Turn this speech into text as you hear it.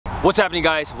What's happening,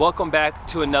 guys? Welcome back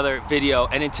to another video.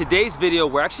 And in today's video,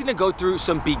 we're actually gonna go through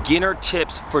some beginner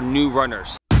tips for new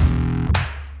runners.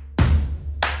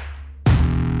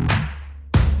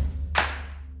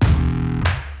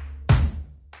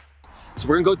 So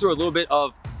we're gonna go through a little bit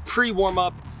of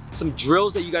pre-warm-up, some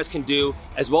drills that you guys can do,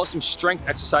 as well as some strength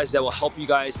exercises that will help you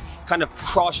guys kind of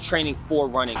cross-training for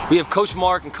running. We have Coach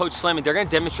Mark and Coach Slim, and they're gonna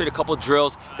demonstrate a couple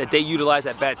drills that they utilize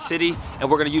at Bat City,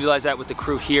 and we're gonna utilize that with the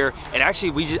crew here. And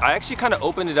actually, I actually kind of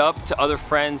opened it up to other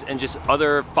friends and just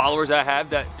other followers that I have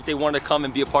that if they want to come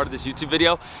and be a part of this YouTube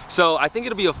video. So I think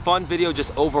it'll be a fun video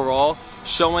just overall,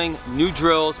 showing new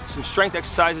drills, some strength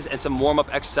exercises, and some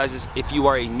warm-up exercises if you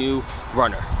are a new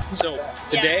runner. So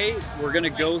today, we're gonna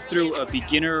go through a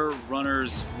beginner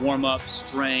runner's warm-up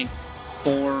strength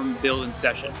form building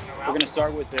session. We're gonna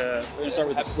start with the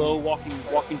slow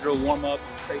walking drill warm up.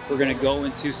 We're gonna go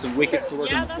into some wickets to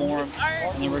work on the form,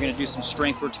 and then we're gonna do some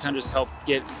strength work to kind of just help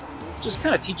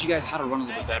kind of teach you guys how to run a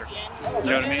little bit better.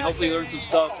 You know what I mean? Hopefully you learn some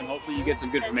stuff, and hopefully you get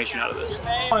some good information out of this.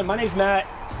 Hi, my name's Matt.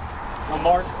 I'm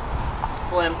Mark.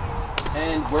 Slim.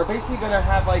 And we're basically gonna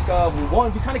have like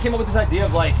we kind of came up with this idea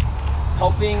of like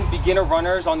helping beginner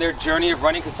runners on their journey of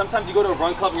running, because sometimes you go to a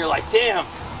run club and you're like, damn.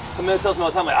 Camille tells me all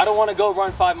the time, like, I don't want to go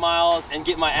run 5 miles and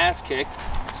get my ass kicked.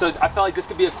 So I felt like this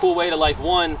could be a cool way to, like,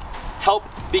 one, help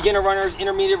beginner runners,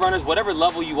 intermediate runners, whatever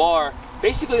level you are,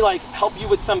 basically like help you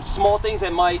with some small things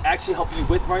that might actually help you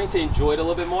with running to enjoy it a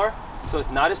little bit more, so it's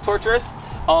not as torturous.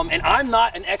 And I'm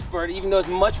not an expert, even though as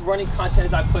much running content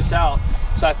as I push out.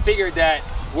 So I figured that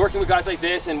working with guys like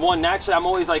this, and one, naturally, I'm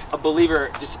always like a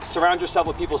believer, just surround yourself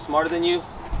with people smarter than you.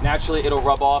 Naturally, it'll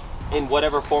rub off in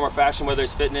whatever form or fashion, whether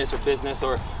it's fitness or business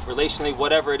or relationally,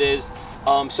 whatever it is.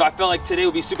 So I felt like today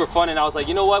would be super fun, and I was like,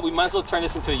 you know what, we might as well turn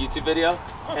this into a YouTube video.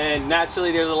 And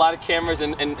naturally, there's a lot of cameras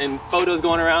and photos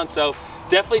going around, so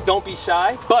definitely don't be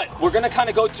shy. But we're gonna kind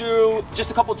of go through just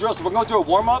a couple drills. So we're going through a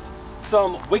warm-up,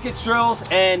 some wickets drills,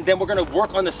 and then we're gonna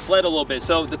work on the sled a little bit.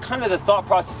 So the thought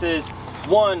process is,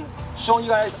 one, showing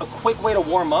you guys a quick way to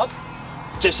warm up,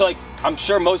 just like I'm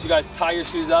sure most of you guys tie your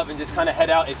shoes up and just kind of head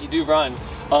out if you do run.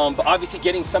 But obviously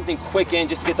getting something quick in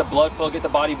just to get the blood flow, get the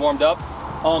body warmed up.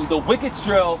 The wickets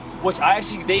drill, which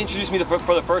they introduced me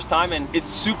for the first time, and it's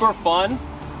super fun.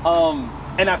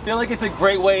 And I feel like it's a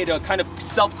great way to kind of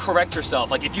self-correct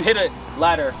yourself. Like if you hit a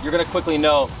ladder, you're gonna quickly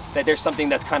know that there's something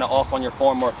that's kind of off on your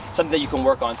form or something that you can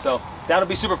work on. So that'll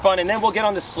be super fun. And then we'll get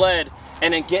on the sled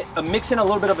and then mix in a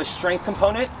little bit of a strength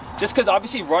component, just because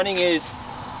obviously running is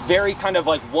very kind of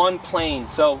like one plane.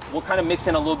 So we'll kind of mix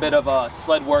in a little bit of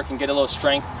sled work and get a little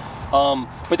strength.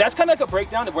 But that's kind of like a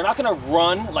breakdown. We're not gonna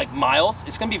run like miles.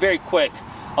 It's gonna be very quick,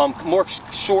 more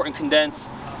short and condensed.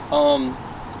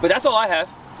 But that's all I have.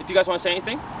 If you guys wanna say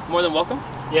anything, more than welcome.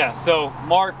 Yeah, so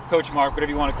Mark, Coach Mark,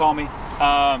 whatever you wanna call me,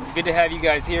 good to have you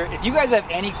guys here. If you guys have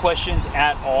any questions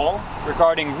at all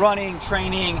regarding running,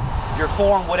 training, your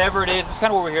form, whatever it is, it's kind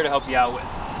of what we're here to help you out with.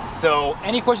 So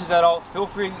any questions at all, feel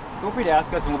free to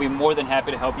ask us, and we'll be more than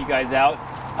happy to help you guys out.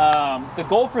 The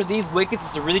goal for these wickets is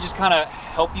to really just kind of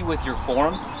help you with your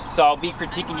form. So I'll be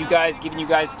critiquing you guys, giving you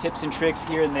guys tips and tricks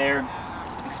here and there,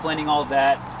 explaining all of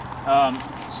that.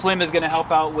 Slim is going to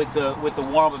help out with the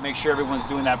warm-up and make sure everyone's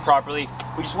doing that properly.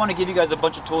 We just want to give you guys a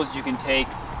bunch of tools you can take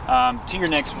to your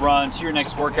next run, to your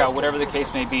next workout, whatever the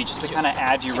case may be, just to kind of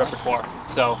add to your repertoire.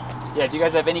 So yeah, if you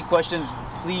guys have any questions,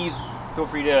 please feel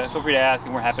free to ask,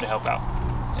 and we're happy to help out.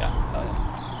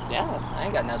 Yeah, I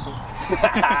ain't got nothing.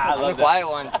 I'm the quiet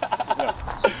one.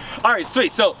 All right,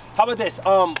 sweet. So how about this?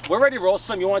 We're ready to roll.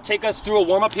 Slim, you want to take us through a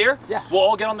warm-up here? Yeah. We'll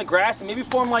all get on the grass and maybe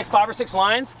form like 5 or 6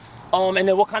 lines, and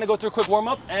then we'll kind of go through a quick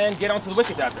warm-up and get onto the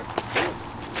wickets after.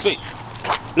 Sweet.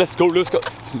 Let's go, let's go.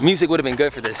 Music would have been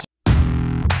good for this.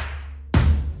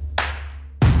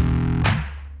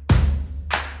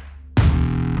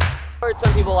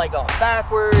 Some people like going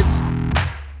backwards.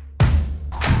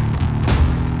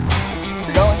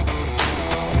 You're going.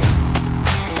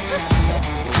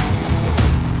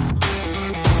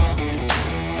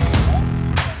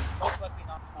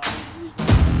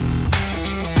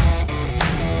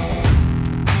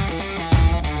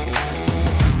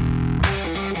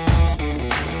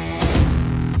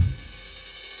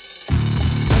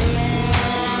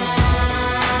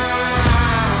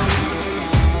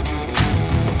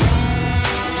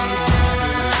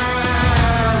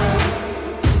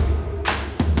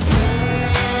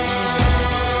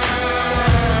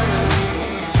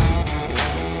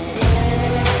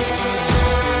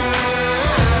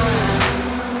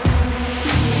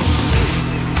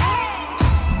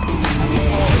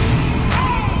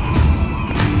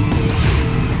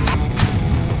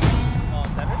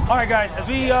 All right, guys, as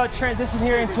we transition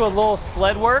here into a little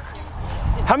sled work,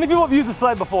 How many people have used a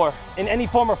sled before in any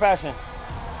form or fashion?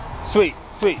 Sweet,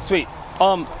 sweet, sweet.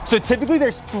 So typically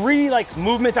there's 3 like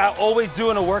movements I always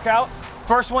do in a workout.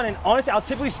 First one, and honestly, I'll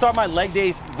typically start my leg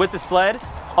days with the sled,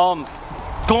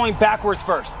 going backwards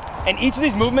first. And each of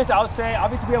these movements, I would say,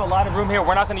 obviously we have a lot of room here.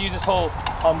 We're not gonna use this whole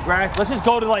grass. Let's just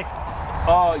go to like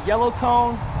yellow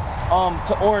cone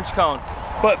to orange cone.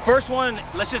 But first one,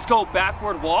 let's just go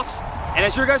backward walks. And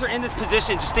as you guys are in this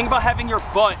position, just think about having your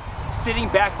butt sitting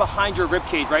back behind your rib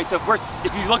cage, right? So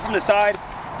if you look from the side,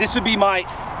 this would be my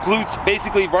glutes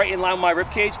basically right in line with my rib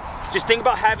cage. Just think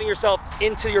about having yourself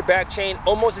into your back chain,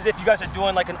 almost as if you guys are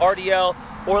doing like an RDL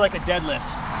or like a deadlift.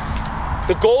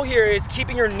 The goal here is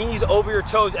keeping your knees over your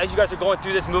toes as you guys are going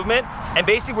through this movement. And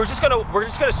basically we're just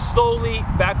gonna slowly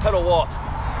backpedal walk.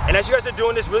 And as you guys are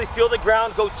doing this, really feel the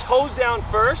ground, go toes down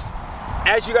first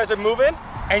as you guys are moving,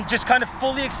 and just kind of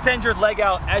fully extend your leg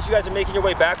out as you guys are making your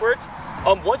way backwards.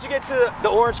 Once you get to the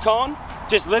orange cone,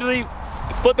 just literally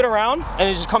flip it around and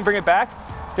then just come bring it back.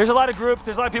 There's a lot of groups,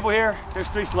 there's a lot of people here. There's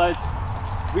 3 sleds.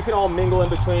 We can all mingle in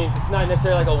between. It's not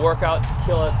necessarily like a workout to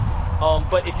kill us.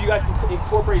 But if you guys can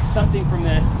incorporate something from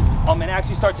this and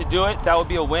actually start to do it, that would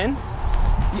be a win.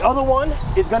 The other one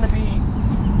is gonna be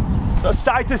a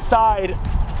side to side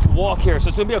walk here. So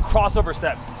it's gonna be a crossover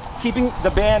step. Keeping the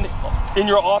band in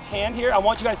your off hand here, I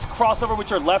want you guys to cross over with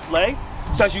your left leg.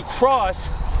 So as you cross,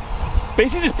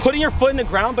 basically just putting your foot in the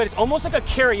ground, but it's almost like a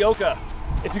karaoke.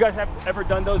 If you guys have ever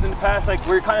done those in the past, like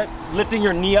where you're kind of lifting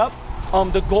your knee up.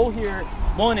 The goal here,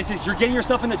 one, is just you're getting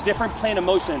yourself in a different plane of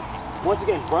motion. Once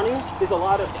again, running is a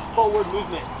lot of forward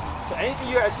movement. So anything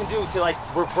you guys can do to like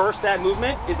reverse that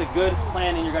movement is a good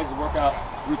plan in your guys' workout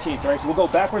routines, right? So we'll go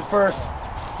backwards first,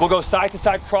 we'll go side to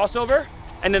side crossover,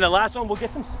 and then the last one, we'll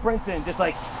get some sprints in, just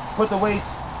like put the waist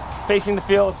facing the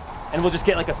field, and we'll just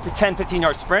get like a 10,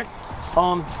 15-yard sprint.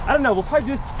 I don't know, we'll probably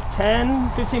do this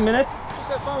 10, 15 minutes.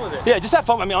 Just have fun with it. Yeah, just have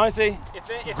fun. I mean, honestly,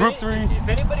 group 3s. If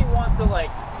anybody wants to like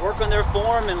work on their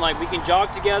form and like we can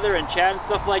jog together and chat and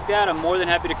stuff like that, I'm more than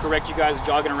happy to correct you guys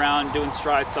jogging around, doing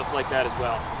strides, stuff like that as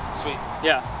well. Sweet.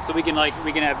 Yeah, so we can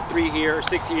have 3 here or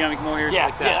 6 here, we can go here, Yeah,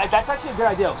 like that. yeah, that's actually a good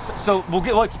idea. So we'll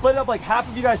get like split it up, like half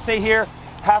of you guys stay here,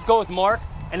 half go with Mark,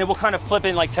 and then we'll kind of flip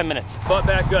in like 10 minutes. Butt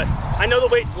back, good. I know the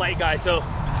weight's light, guys, so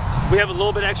we have a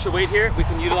little bit extra weight here we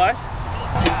can utilize.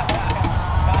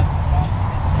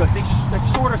 Good, think like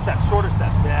shorter steps,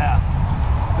 yeah.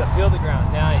 Good, feel the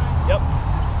ground, nice, yep.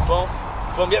 Boom,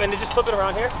 boom, yep, and then just flip it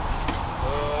around here.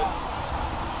 Good.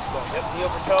 Boom, yep, knee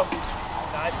over toe,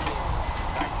 nice and easy.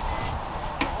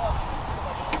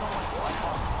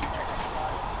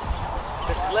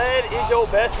 The sled is your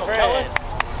best friend.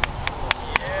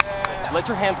 Yeah. Let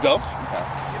your hands go.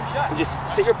 And just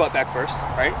sit your butt back first,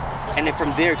 right? And then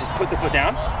from there, just put the foot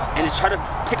down and just try to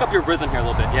pick up your rhythm here a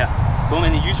little bit, yeah. Boom,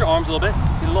 and then use your arms a little bit.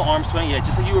 Get a little arm swing, yeah,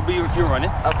 just like you would be if you were running.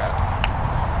 Okay.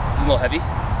 Is it a little heavy?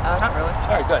 Not really.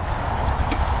 All right, good.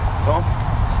 Boom,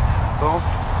 boom,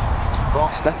 boom.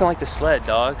 It's nothing like the sled,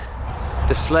 dog.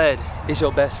 The sled is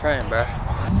your best friend, bruh.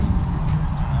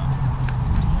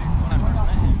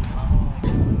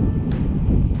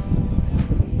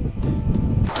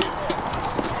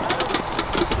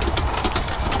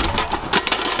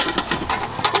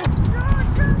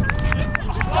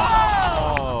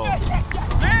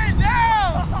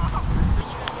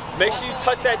 Make sure you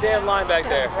touch that damn line back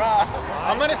there.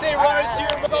 I'm gonna say runners here,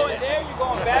 you're going there, you're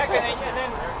going back, and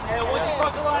then once you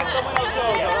cross the line, someone else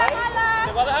goes, alright?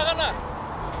 I don't know.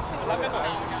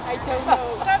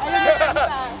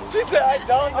 She said, I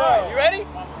don't know. You ready?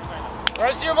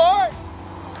 Runners to your board.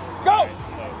 Go!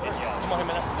 Come on,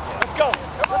 Jimena. Let's go.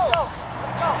 Let's go.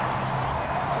 Let's go.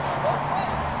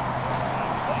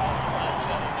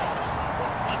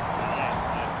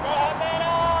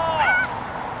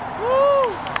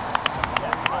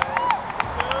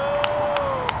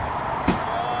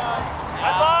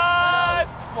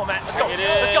 Let's go.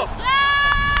 Let's go.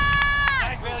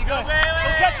 Nice, really good. Go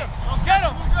catch him. Go get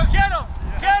him. Go get him.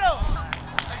 Get him.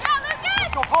 Go, Lucas!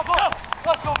 Let's go, Paul, Paul.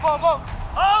 Let's go, Paul, Paul.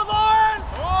 Oh, Lauren!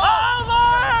 Oh,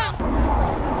 Lauren!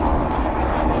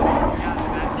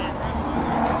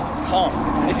 Calm.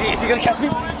 Is he gonna catch me?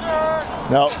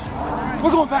 No.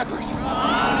 We're going backwards.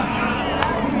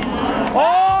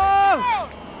 Oh!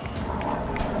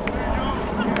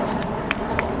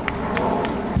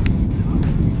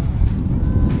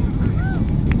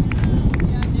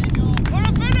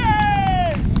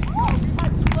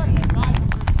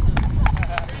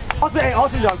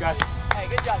 Awesome job, guys. Hey,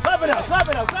 good job. Clap it up, clap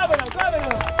it up, clap it up, clap it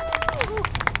up.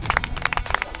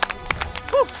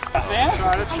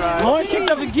 Try. Lauren kicked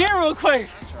up a gear real quick.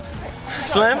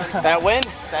 Slim? That wind,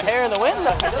 that hair in the wind.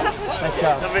 Nice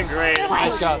job. You've been great.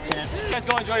 Nice job, man. You guys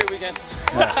go enjoy your weekend.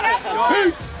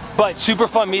 Peace. But super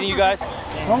fun meeting you guys.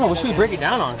 I don't know, what should we break it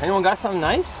down on? Anyone got something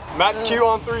nice? Matt's Q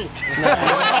on 3.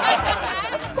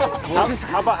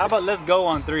 How about let's go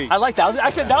on 3? I like that.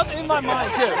 Actually, that was in my mind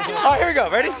too. All right, here we go.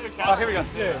 Ready? Oh, here we go.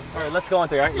 All right, let's go on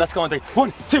 3. All right, let's go on 3.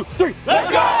 1, 2, 3.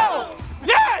 Let's go!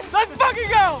 Yes, let's fucking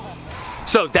go!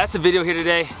 So that's the video here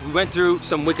today. We went through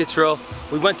some wicked drill.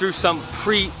 We went through some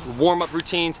pre-warm-up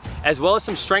routines, as well as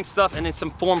some strength stuff and then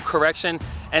some form correction.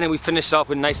 And then we finished off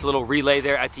with a nice little relay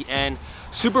there at the end.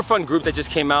 Super fun group that just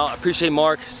came out. I appreciate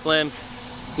Mark, Slim,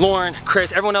 Lauren,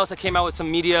 Chris, everyone else that came out with some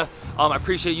media. I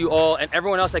appreciate you all and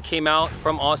everyone else that came out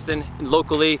from Austin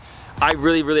locally. I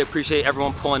really appreciate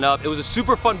everyone pulling up. It was a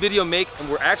super fun video make, and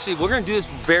we're gonna do this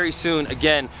very soon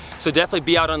again. So definitely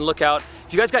be out on the lookout.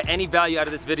 If you guys got any value out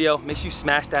of this video, make sure you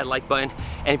smash that like button.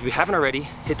 And if you haven't already,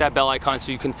 hit that bell icon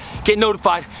so you can get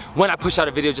notified when I push out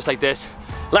a video just like this.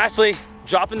 Lastly,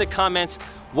 drop in the comments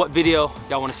what video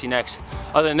y'all wanna see next.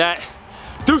 Other than that,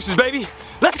 deuces, baby.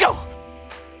 Let's go.